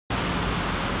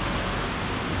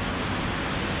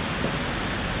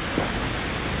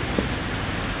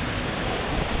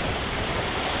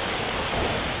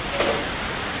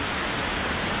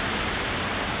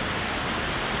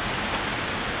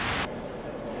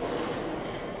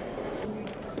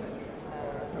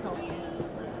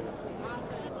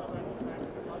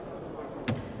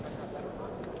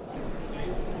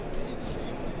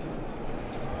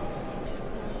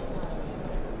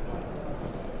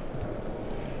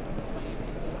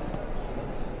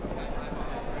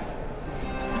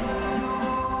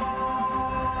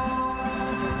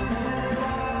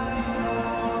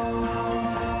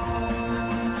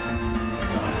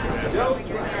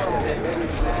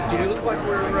like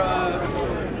we're, do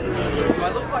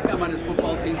I look like I'm on his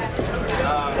football team?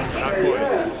 Not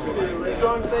quite.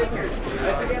 Strong statement.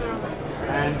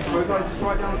 And we're going to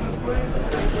strike down some please.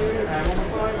 And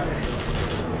one more time.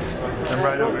 I'm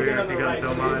right over here if you guys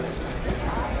don't mind.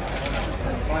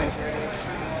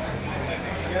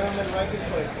 Get him in the right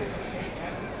place, please.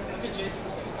 Look at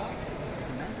Jason.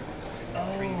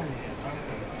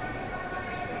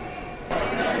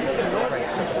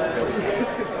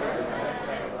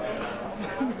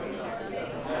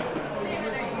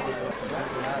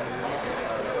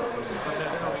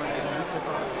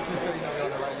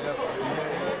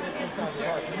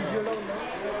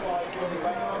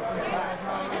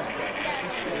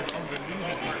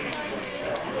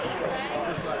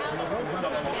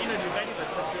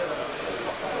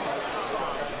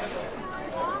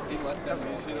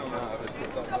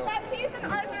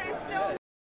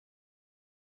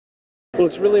 Well,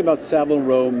 it's really about Savile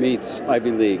Row meets Ivy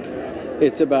League.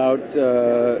 It's about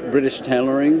British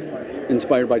tailoring,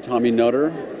 inspired by Tommy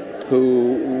Nutter,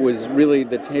 who was really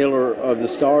the tailor of the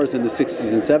stars in the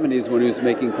 60s and 70s when he was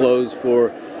making clothes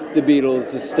for the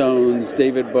Beatles, the Stones,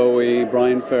 David Bowie,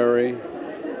 Brian Ferry.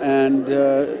 And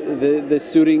the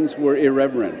suitings were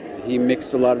irreverent. He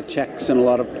mixed a lot of checks and a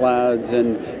lot of plaids,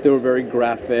 and they were very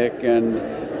graphic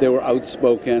and they were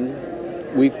outspoken.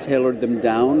 We've tailored them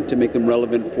down to make them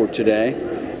relevant for today,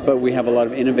 but we have a lot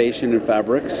of innovation in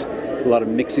fabrics, a lot of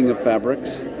mixing of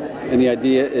fabrics, and the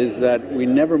idea is that we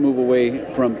never move away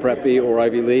from preppy or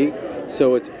Ivy League,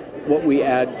 so it's what we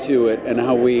add to it and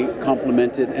how we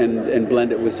complement it and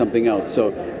blend it with something else.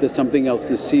 So the something else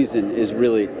this season is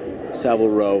really Savile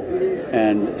Row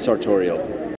and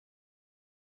sartorial.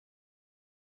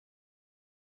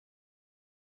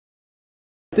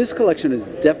 This collection is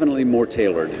definitely more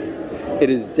tailored. It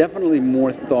is definitely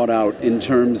more thought out in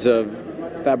terms of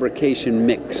fabrication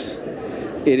mix.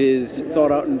 It is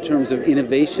thought out in terms of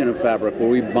innovation of fabric, where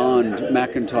we bond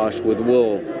Macintosh with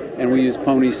wool, and we use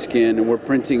pony skin, and we're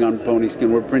printing on pony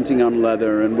skin, we're printing on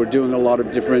leather, and we're doing a lot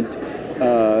of different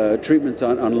treatments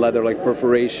on leather, like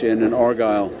perforation and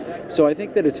argyle. So I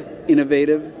think that it's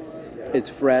innovative, it's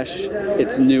fresh,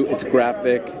 it's new, it's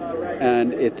graphic,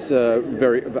 and it's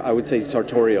very, I would say,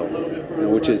 sartorial,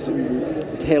 which is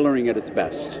tailoring at its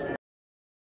best.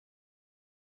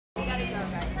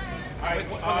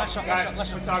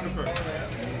 Last photographer.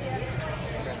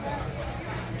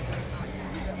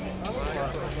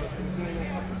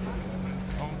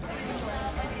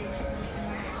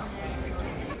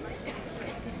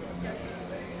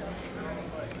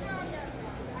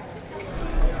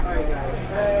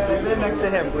 Live next to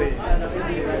him, please.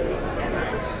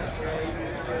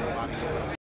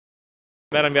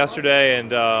 Met him yesterday,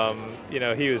 and you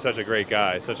know, he was such a great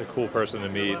guy, such a cool person to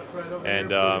meet.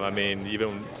 And I mean, you've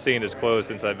been seeing his clothes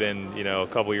since I've been, you know, a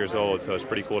couple years old, so it's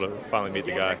pretty cool to finally meet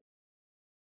the guy.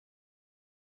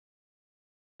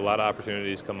 A lot of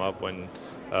opportunities come up when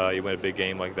you win a big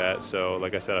game like that. So,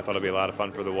 like I said, I thought it'd be a lot of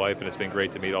fun for the wife, and it's been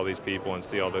great to meet all these people and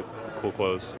see all the cool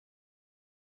clothes.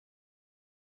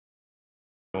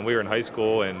 When we were in high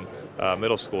school and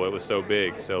middle school, it was so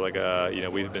big. So, like, you know,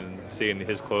 we've been seeing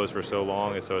his clothes for so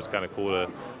long, and so it's kind of cool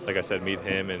to, like I said, meet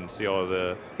him and see all of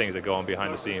the things that go on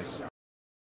behind the scenes.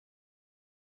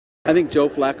 I think Joe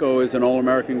Flacco is an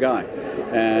all-American guy,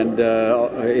 and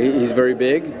he's very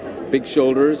big, big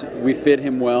shoulders. We fit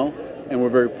him well, and we're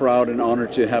very proud and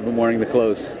honored to have him wearing the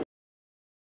clothes.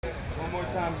 One more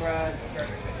time, Brad.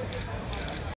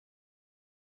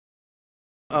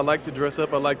 I like to dress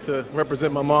up. I like to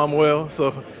represent my mom well,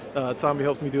 so Tommy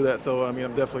helps me do that, so I mean,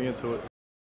 I'm definitely into it.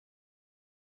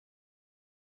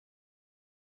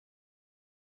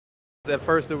 At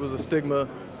first, it was a stigma,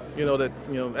 you know, that,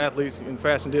 you know, athletes in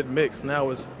fashion didn't mix. Now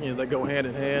it's, you know, they go hand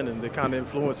in hand and they kind of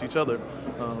influence each other.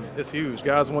 It's huge.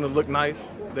 Guys want to look nice.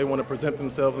 They want to present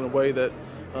themselves in a way that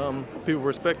people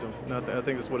respect them. And I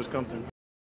think that's what it's come to.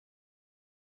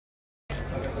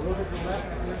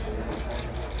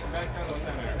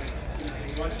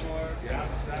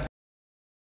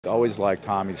 Always liked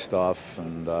Tommy's stuff,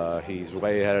 and he's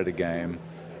way ahead of the game.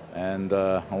 And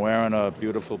I'm wearing a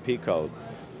beautiful peacoat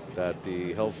that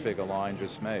the Hilfiger line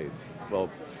just made, well,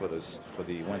 for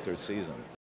the winter season.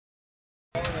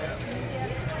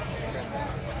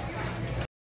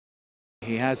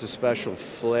 He has a special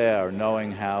flair,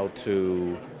 knowing how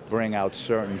to bring out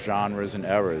certain genres and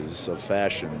eras of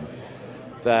fashion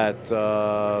that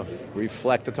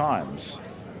reflect the times.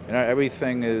 You know,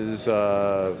 everything is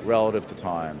relative to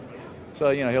time. So,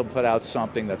 you know, he'll put out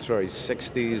something that's very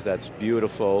 60s, that's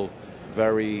beautiful,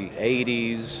 very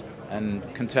 80s, and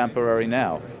contemporary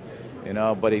now. You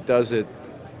know, but he does it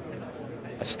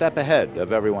a step ahead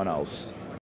of everyone else.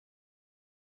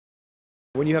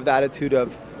 When you have the attitude of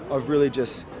really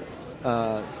just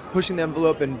pushing the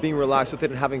envelope and being relaxed with it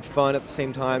and having fun at the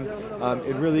same time,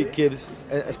 it really gives,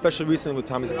 especially recently with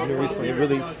Tommy's new recently, it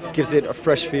really gives it a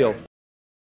fresh feel.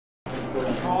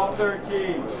 All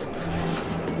 13.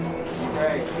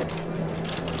 Okay.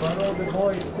 Front of the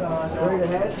voice, straight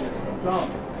ahead.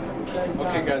 Go.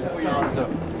 Okay, guys, put your arms up.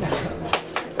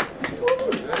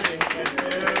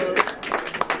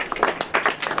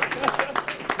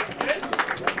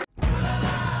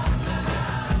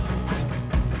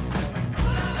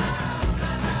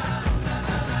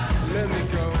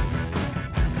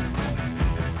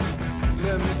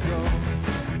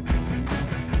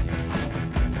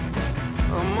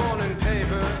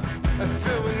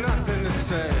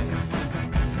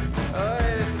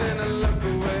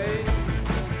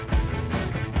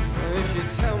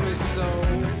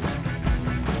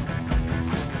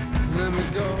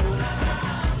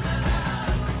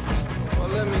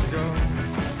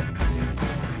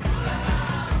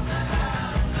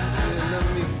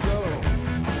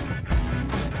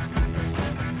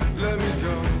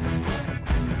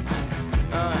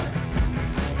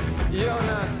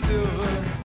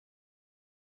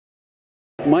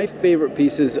 My favorite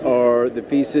pieces are the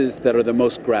pieces that are the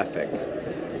most graphic.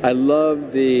 I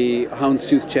love the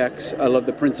houndstooth checks, I love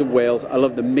the Prince of Wales, I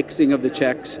love the mixing of the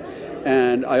checks,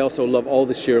 and I also love all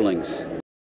the shearlings.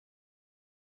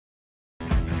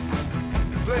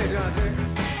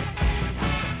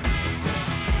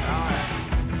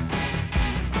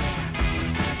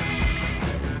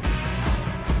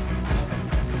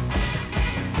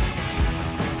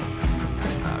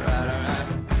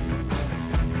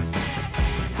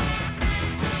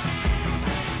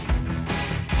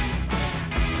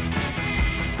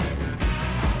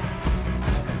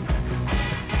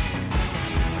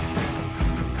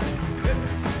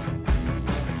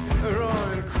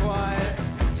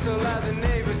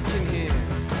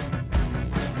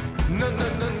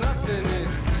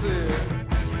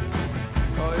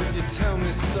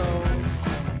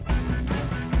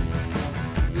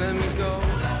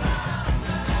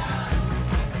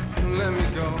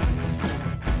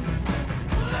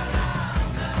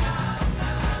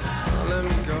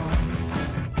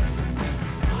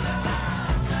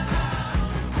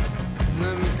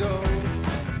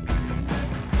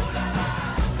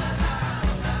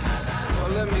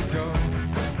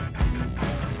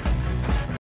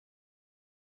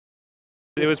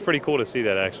 It was pretty cool to see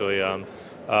that, actually. A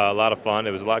lot of fun.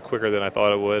 It was a lot quicker than I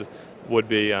thought it would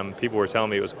be. People were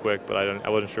telling me it was quick, but I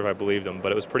wasn't sure if I believed them.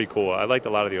 But it was pretty cool. I liked a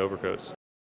lot of the overcoats.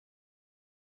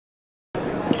 He's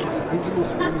the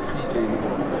most famous DJ in the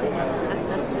world.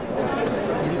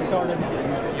 You started.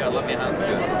 Yeah, I love your house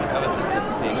too. I was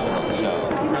just seeing him on the show.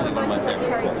 It's really one of my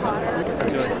favorites.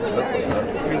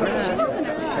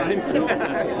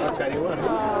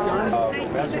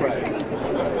 That's right.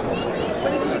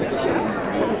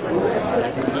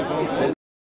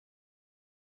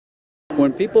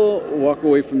 When people walk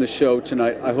away from the show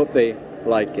tonight, I hope they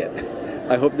like it.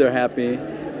 I hope they're happy,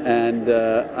 and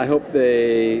I hope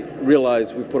they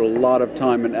realize we put a lot of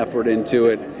time and effort into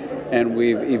it, and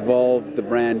we've evolved the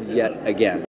brand yet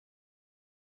again.